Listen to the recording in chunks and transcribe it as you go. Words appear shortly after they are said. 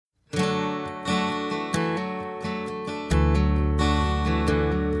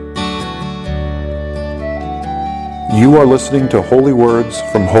You are listening to Holy Words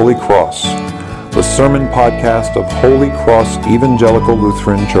from Holy Cross, the sermon podcast of Holy Cross Evangelical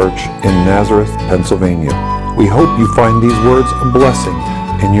Lutheran Church in Nazareth, Pennsylvania. We hope you find these words a blessing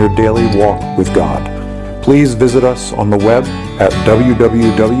in your daily walk with God. Please visit us on the web at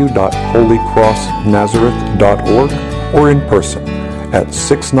www.holycrossnazareth.org or in person at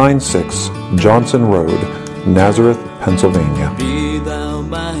 696 Johnson Road, Nazareth, Pennsylvania. Be thou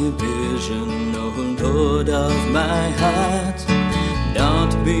my vision, O Lord of my heart.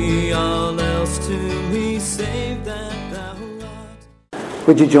 Not be all else to me, save that thou art.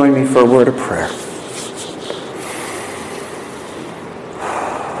 Would you join me for a word of prayer?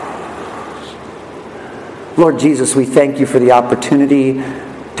 Lord Jesus, we thank you for the opportunity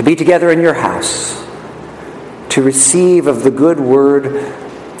to be together in your house, to receive of the good word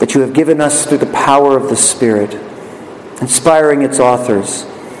that you have given us through the power of the Spirit, inspiring its authors.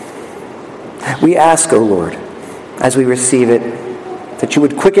 We ask, O Lord, as we receive it, that you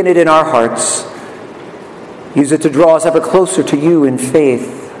would quicken it in our hearts, use it to draw us ever closer to you in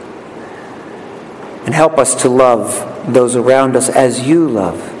faith, and help us to love those around us as you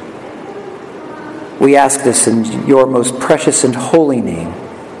love. We ask this in your most precious and holy name.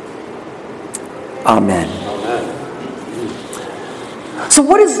 Amen. So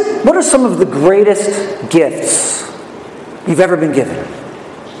what are some of the greatest gifts you've ever been given?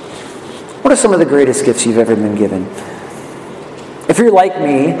 What are some of the greatest gifts you've ever been given? If you're like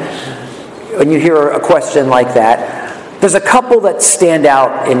me, when you hear a question like that, there's a couple that stand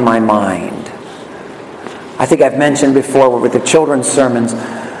out in my mind. I think I've mentioned before with the children's sermons,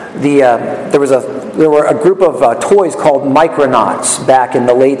 there were a group of toys called Micronauts back in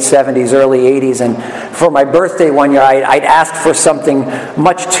the late 70s, early 80s, and for my birthday one year, I'd asked for something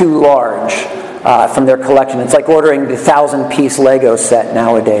much too large from their collection. It's like ordering the 1,000-piece Lego set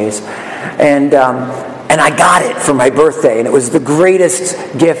nowadays. And I got it for my birthday, and it was the greatest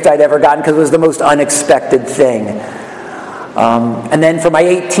gift I'd ever gotten because it was the most unexpected thing. And then for my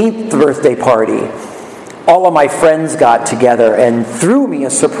 18th birthday party, all of my friends got together and threw me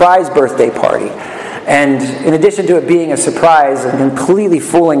a surprise birthday party. And in addition to it being a surprise and completely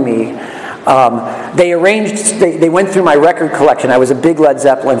fooling me, they went through my record collection. I was a big Led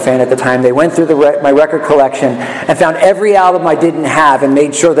Zeppelin fan at the time. They went through my record collection and found every album I didn't have and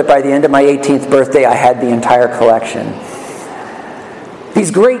made sure that by the end of my 18th birthday I had the entire collection.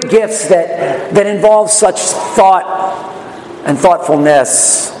 These great gifts that involve such thought and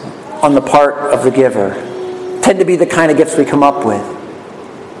thoughtfulness on the part of the giver tend to be the kind of gifts we come up with.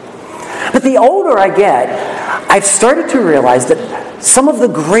 But the older I get, I've started to realize that some of the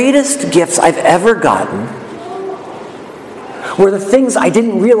greatest gifts I've ever gotten were the things I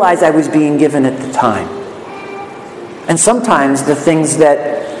didn't realize I was being given at the time. And sometimes the things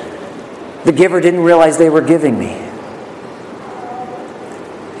that the giver didn't realize they were giving me.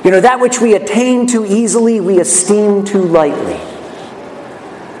 You know, that which we attain too easily, we esteem too lightly.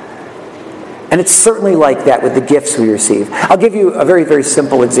 And it's certainly like that with the gifts we receive. I'll give you a very, very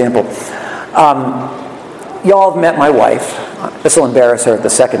simple example. Y'all have met my wife. This will embarrass her at the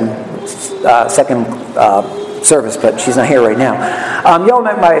second service, but she's not here right now. Y'all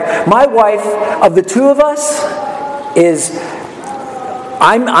met my wife. Of the two of us,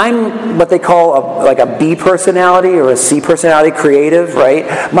 I'm what they call a B personality or a C personality, creative, right?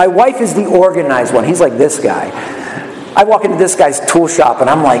 My wife is the organized one. He's like this guy. I walk into this guy's tool shop and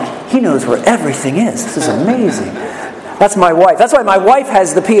I'm like, he knows where everything is. This is amazing. That's my wife. That's why my wife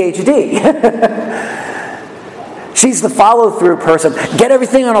has the PhD. She's the follow-through person. Get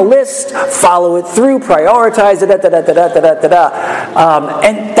everything on a list, follow it through, prioritize it,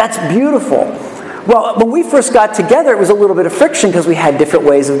 and that's beautiful. Well, when we first got together, it was a little bit of friction because we had different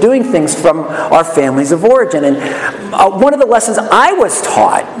ways of doing things from our families of origin. And one of the lessons I was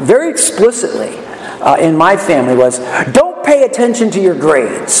taught very explicitly in my family was, don't pay attention to your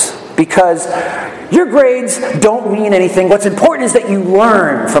grades because your grades don't mean anything. What's important is that you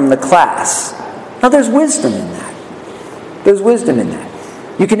learn from the class. Now, there's wisdom in that. There's wisdom in that.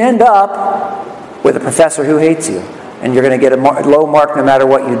 You can end up with a professor who hates you, and you're going to get a low mark no matter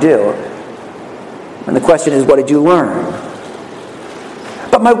what you do. And the question is, what did you learn?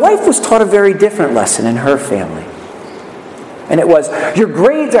 But my wife was taught a very different lesson in her family. And it was, your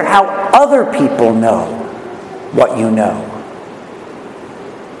grades are how other people know what you know.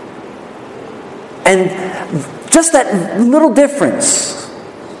 And just that little difference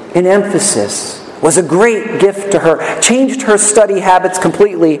in emphasis was a great gift to her. Changed her study habits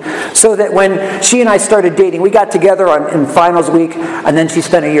completely so that when she and I started dating, we got together in finals week and then she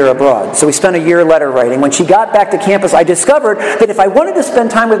spent a year abroad. So we spent a year letter writing. When she got back to campus, I discovered that if I wanted to spend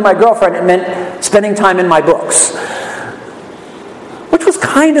time with my girlfriend, it meant spending time in my books. which was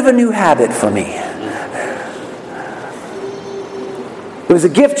kind of a new habit for me. It was a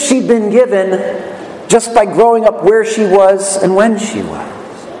gift she'd been given just by growing up where she was and when she was.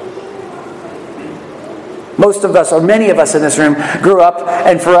 Most of us, or many of us in this room, grew up,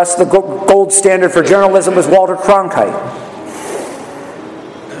 and for us the gold standard for journalism was Walter Cronkite.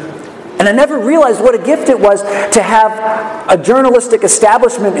 And I never realized what a gift it was to have a journalistic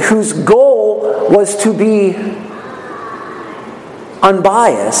establishment whose goal was to be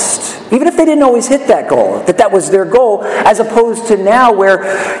unbiased, even if they didn't always hit that goal, that was their goal, as opposed to now where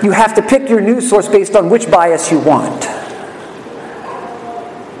you have to pick your news source based on which bias you want.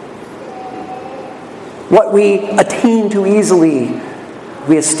 What we attain too easily,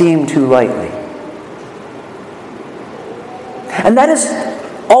 we esteem too lightly. And that is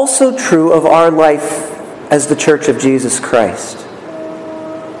also true of our life as the Church of Jesus Christ.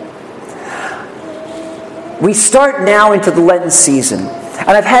 We start now into the Lenten season. And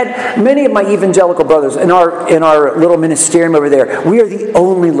I've had many of my evangelical brothers in our little ministerium over there. We are the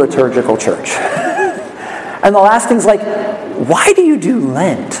only liturgical church. And they'll ask things like, why do you do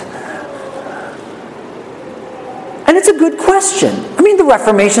Lent? And it's a good question. I mean, the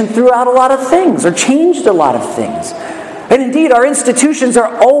Reformation threw out a lot of things, or changed a lot of things. And indeed, our institutions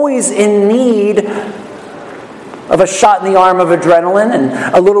are always in need of a shot in the arm of adrenaline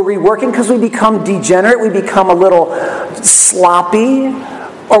and a little reworking, because we become degenerate, we become a little sloppy,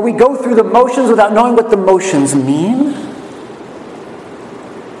 or we go through the motions without knowing what the motions mean.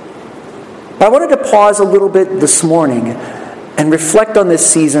 But I wanted to pause a little bit this morning and reflect on this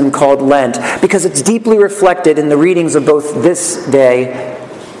season called Lent, because it's deeply reflected in the readings of both this day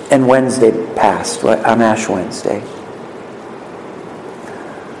and Wednesday past, on Ash Wednesday.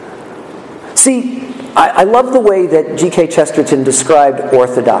 See, I love the way that G.K. Chesterton described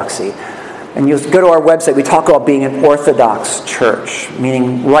orthodoxy. And you go to our website, we talk about being an orthodox church,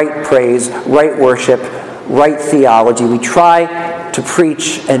 meaning right praise, right worship, right theology. We try to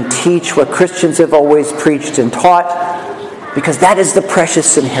preach and teach what Christians have always preached and taught, because that is the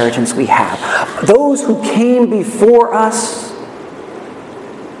precious inheritance we have. Those who came before us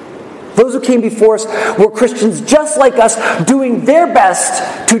were Christians just like us, doing their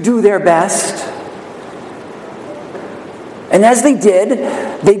best to do their best. And as they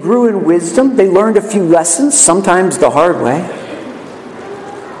did, they grew in wisdom. They learned a few lessons, sometimes the hard way.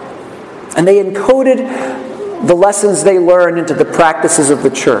 And they encoded the lessons they learned into the practices of the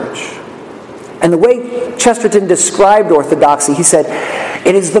church. And the way Chesterton described orthodoxy, he said,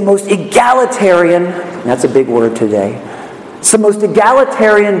 it is the most egalitarian, that's a big word today, it's the most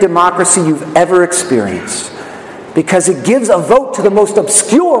egalitarian democracy you've ever experienced, because it gives a vote to the most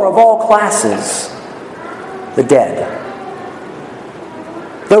obscure of all classes, the dead.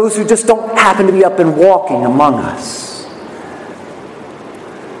 Those who just don't happen to be up and walking among us,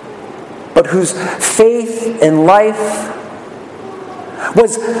 but whose faith and life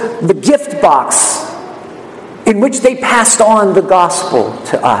was the gift box in which they passed on the gospel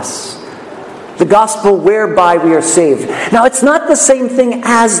to us. The gospel whereby we are saved. Now, it's not the same thing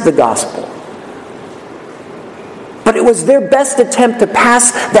as the gospel, but it was their best attempt to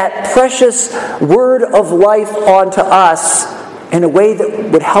pass that precious word of life on to us in a way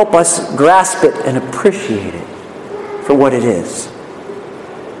that would help us grasp it and appreciate it for what it is.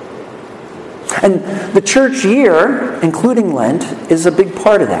 And the church year, including Lent, is a big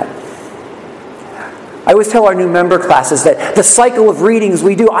part of that. I always tell our new member classes that the cycle of readings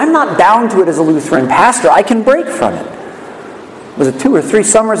we do, I'm not bound to it as a Lutheran pastor. I can break from it. Was it 2 or 3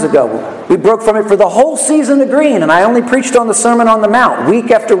 summers ago? We broke from it for the whole season of Green, and I only preached on the Sermon on the Mount, week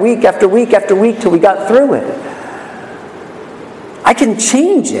after week after week after week, till we got through it. I can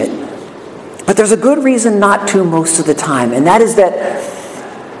change it, but there's a good reason not to most of the time, and that is that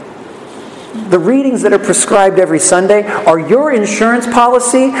the readings that are prescribed every Sunday are your insurance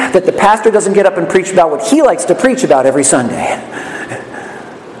policy that the pastor doesn't get up and preach about what he likes to preach about every Sunday.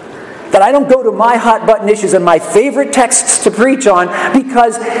 That I don't go to my hot button issues and my favorite texts to preach on,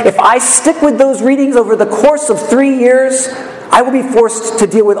 because if I stick with those readings over the course of 3 years, I will be forced to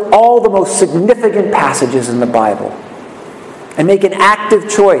deal with all the most significant passages in the Bible and make an active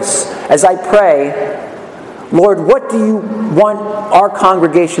choice as I pray, Lord, what do you want our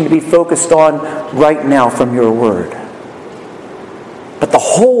congregation to be focused on right now from your word? But the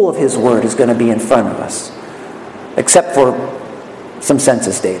whole of his word is going to be in front of us, except for some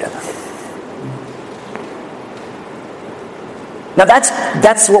census data. Now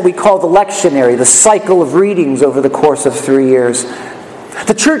that's what we call the lectionary, the cycle of readings over the course of 3 years.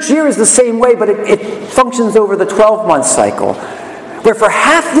 The church year is the same way, but it functions over the 12-month cycle, where for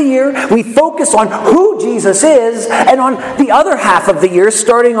half the year we focus on who Jesus is, and on the other half of the year,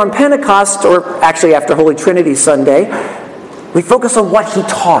 starting on Pentecost, or actually after Holy Trinity Sunday, we focus on what he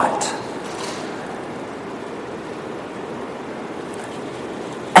taught.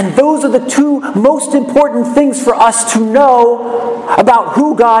 And those are the two most important things for us to know about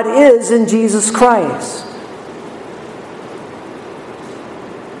who God is in Jesus Christ.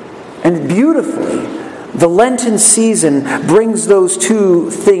 And beautifully, the Lenten season brings those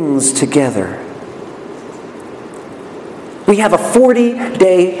two things together. We have a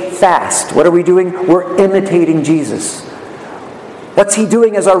 40-day fast. What are we doing? We're imitating Jesus. What's he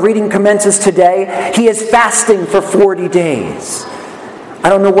doing as our reading commences today? He is fasting for 40 days. I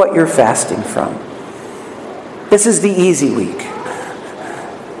don't know what you're fasting from. This is the easy week,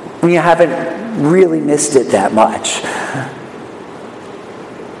 when you haven't really missed it that much.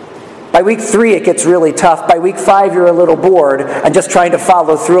 By week 3, it gets really tough. By week 5, you're a little bored and just trying to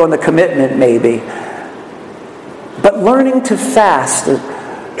follow through on the commitment, maybe. But learning to fast,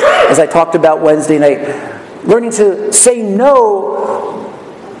 as I talked about Wednesday night, learning to say no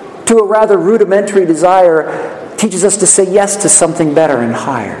to a rather rudimentary desire teaches us to say yes to something better and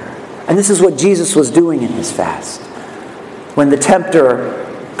higher. And this is what Jesus was doing in his fast. When the tempter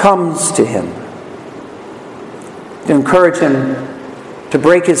comes to him to encourage him to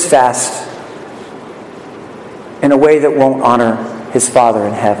break his fast in a way that won't honor his Father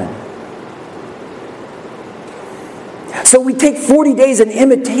in heaven. So we take 40 days in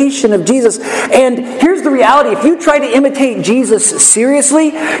imitation of Jesus. And here's the reality. If you try to imitate Jesus seriously,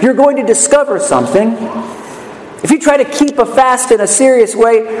 you're going to discover something. If you try to keep a fast in a serious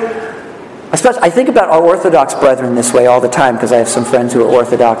way, especially, I think about our Orthodox brethren this way all the time because I have some friends who are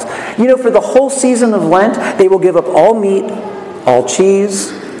Orthodox. You know, for the whole season of Lent, they will give up all meat, all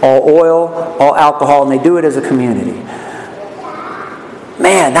cheese, all oil, all alcohol, and they do it as a community.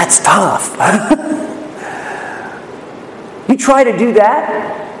 Man, that's tough. You try to do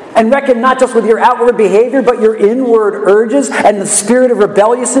that and reckon not just with your outward behavior, but your inward urges and the spirit of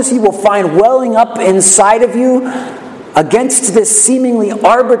rebelliousness you will find welling up inside of you against this seemingly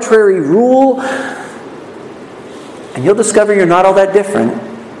arbitrary rule. And you'll discover you're not all that different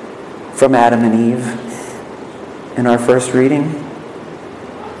from Adam and Eve in our first reading.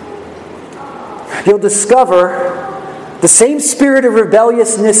 You'll discover the same spirit of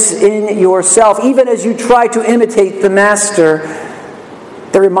rebelliousness in yourself, even as you try to imitate the Master,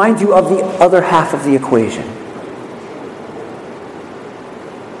 that reminds you of the other half of the equation,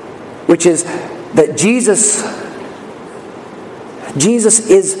 which is that Jesus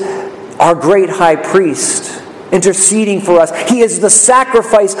is our great high priest, interceding for us. He is the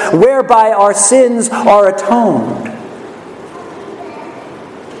sacrifice whereby our sins are atoned.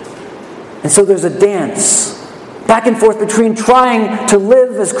 And so there's a dance back and forth between trying to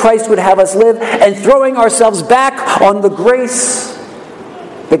live as Christ would have us live and throwing ourselves back on the grace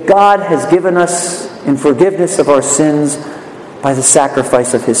that God has given us in forgiveness of our sins by the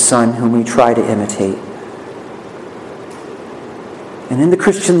sacrifice of his Son, whom we try to imitate. And in the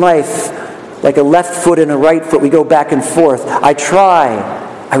Christian life, like a left foot and a right foot, we go back and forth. I try,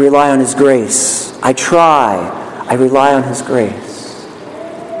 I rely on his grace. I try, I rely on his grace.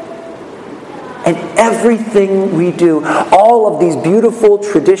 And everything we do, all of these beautiful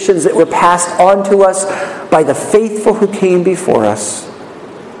traditions that were passed on to us by the faithful who came before us,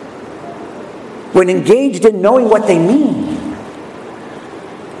 when engaged in knowing what they mean,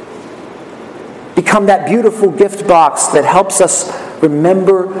 become that beautiful gift box that helps us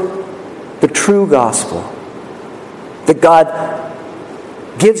remember the true gospel. That God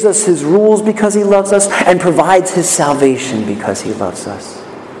gives us his rules because he loves us and provides his salvation because he loves us.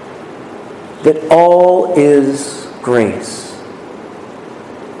 That all is grace.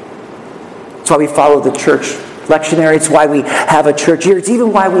 That's why we follow the church lectionary. It's why we have a church year. It's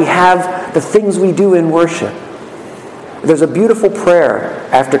even why we have the things we do in worship. There's a beautiful prayer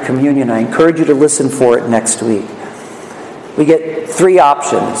after communion. I encourage you to listen for it next week. We get 3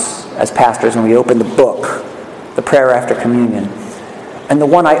 options as pastors when we open the book, the prayer after communion. And the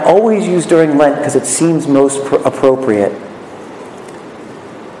one I always use during Lent because it seems most appropriate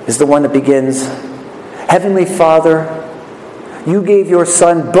is the one that begins, Heavenly Father, you gave your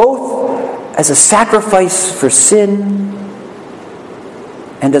Son both as a sacrifice for sin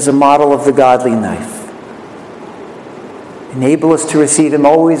and as a model of the godly life. Enable us to receive him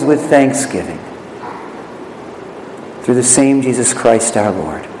always with thanksgiving through the same Jesus Christ our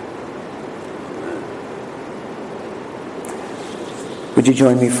Lord. Would you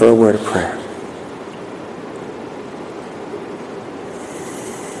join me for a word of prayer?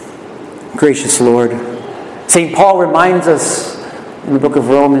 Gracious Lord, St. Paul reminds us in the book of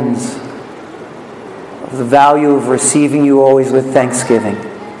Romans of the value of receiving you always with thanksgiving,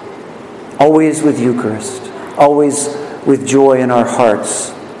 always with Eucharist, always with joy in our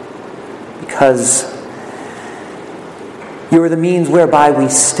hearts, because you are the means whereby we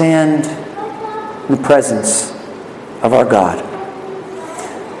stand in the presence of our God.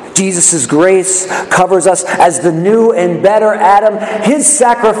 Jesus' grace covers us as the new and better Adam. His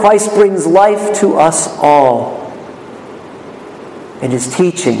sacrifice brings life to us all. And His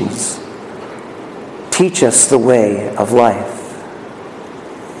teachings teach us the way of life.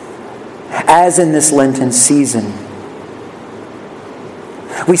 As in this Lenten season,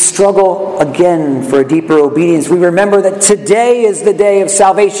 we struggle again for a deeper obedience. We remember that today is the day of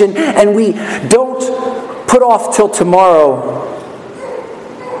salvation, and we don't put off till tomorrow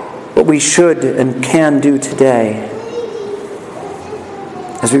what we should and can do today.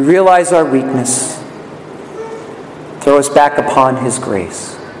 As we realize our weakness, throw us back upon His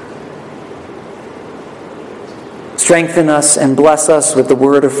grace. Strengthen us and bless us with the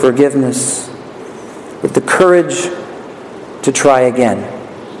word of forgiveness, with the courage to try again,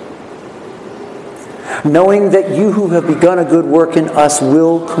 knowing that you who have begun a good work in us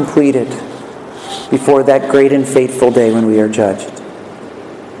will complete it before that great and fateful day when we are judged.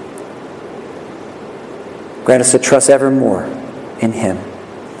 Grant us to trust evermore in Him.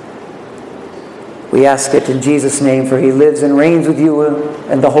 We ask it in Jesus' name, for He lives and reigns with you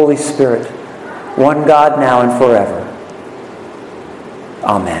and the Holy Spirit, one God now and forever.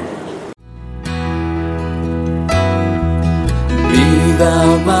 Amen. Be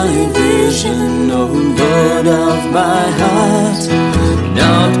thou my vision, O Lord of my heart.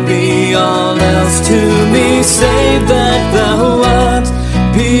 Not be all else to me, save that thou art.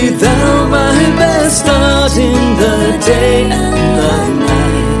 Be thou my best art in the day and the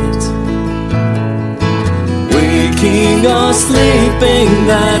night. Waking or sleeping,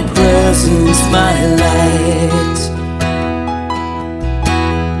 thy presence my light.